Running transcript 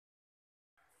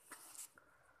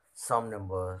Psalm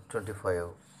number 25.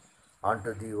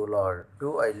 Unto thee, O Lord,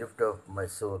 do I lift up my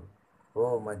soul.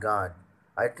 O my God,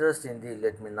 I trust in thee,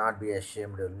 let me not be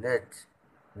ashamed. Let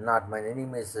not mine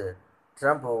enemies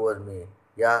trump over me.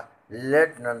 Yeah,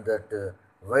 let none that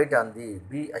wait on thee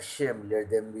be ashamed. Let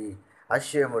them be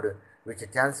ashamed which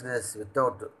transgress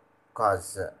without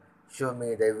cause. Show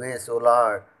me thy ways, O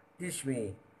Lord. Teach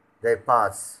me thy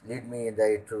paths. Lead me in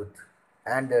thy truth.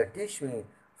 And teach me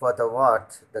for the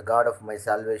what, the God of my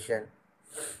salvation.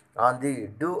 On thee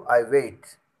do I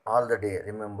wait all the day.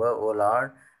 Remember, O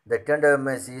Lord, the tender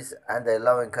mercies and thy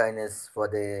loving kindness, for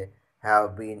they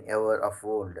have been ever of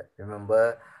old.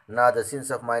 Remember not the sins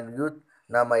of mine youth,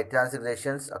 nor my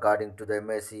transgressions according to thy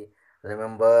mercy.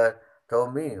 Remember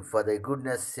thou me for thy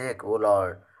goodness' sake, O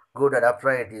Lord. Good and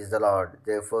upright is the Lord.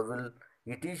 Therefore will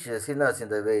he teach sinners in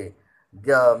the way.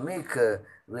 The meek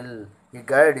will he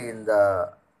guide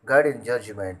in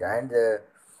judgment, and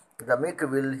the meek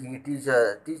will he teach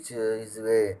his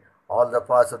way. All the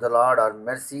paths of the Lord are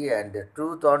mercy and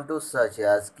truth unto such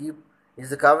as keep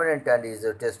his covenant and his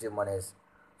testimonies.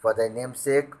 For thy name's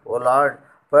sake, O Lord,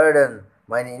 pardon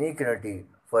mine iniquity,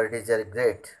 for it is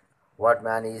great. What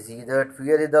man is he that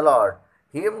feareth the Lord?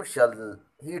 Him shall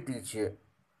he teach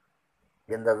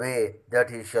in the way that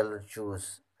he shall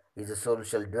choose. His soul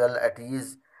shall dwell at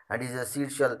ease, and his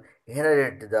seed shall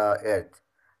inherit the earth.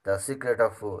 The secret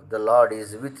of the Lord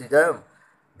is with them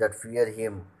that fear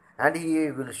him, and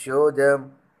he will show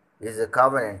them his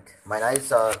covenant. Mine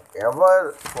eyes are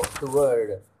ever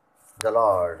toward the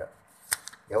Lord,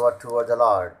 ever toward the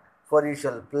Lord, for he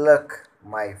shall pluck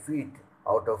my feet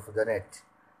out of the net.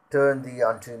 Turn thee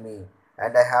unto me,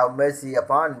 and have mercy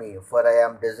upon me, for I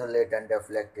am desolate and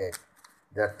afflicted.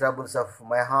 The troubles of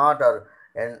my heart are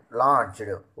enlarged.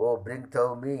 O bring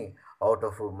thou me out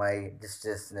of my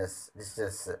distress.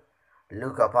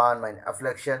 Look upon mine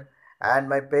affliction and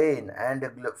my pain, and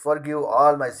forgive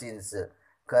all my sins.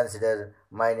 Consider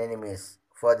mine enemies,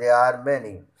 for they are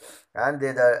many, and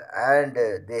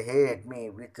they hate me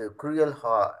with cruel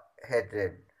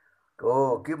hatred.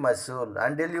 Oh, keep my soul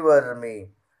and deliver me.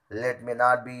 Let me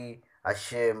not be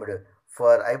ashamed,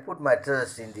 for I put my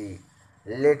trust in thee.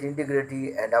 Let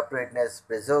integrity and uprightness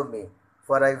preserve me,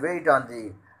 for I wait on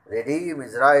thee. Redeem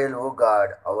Israel, O God,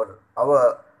 our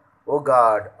O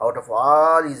God, out of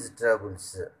all his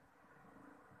troubles.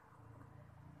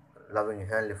 Loving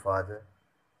Heavenly Father,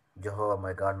 Jehovah,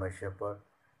 my God, my Shepherd,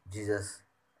 Jesus,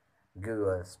 give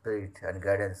your spirit and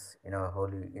guidance in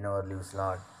our lives,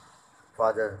 Lord.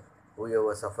 Father,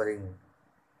 whoever suffering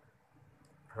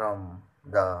from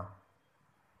the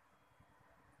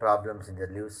problems in their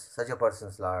lives, such a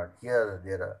person's Lord, hear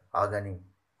their agony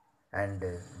and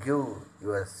give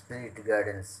your spirit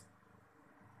guidance.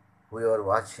 Whoever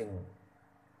watching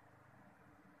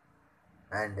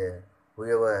and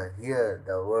whoever hear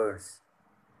the words,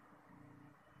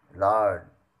 Lord,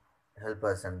 help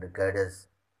us and guide us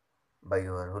by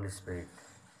your Holy Spirit.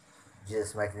 In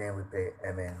Jesus' mighty name we pray.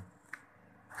 Amen.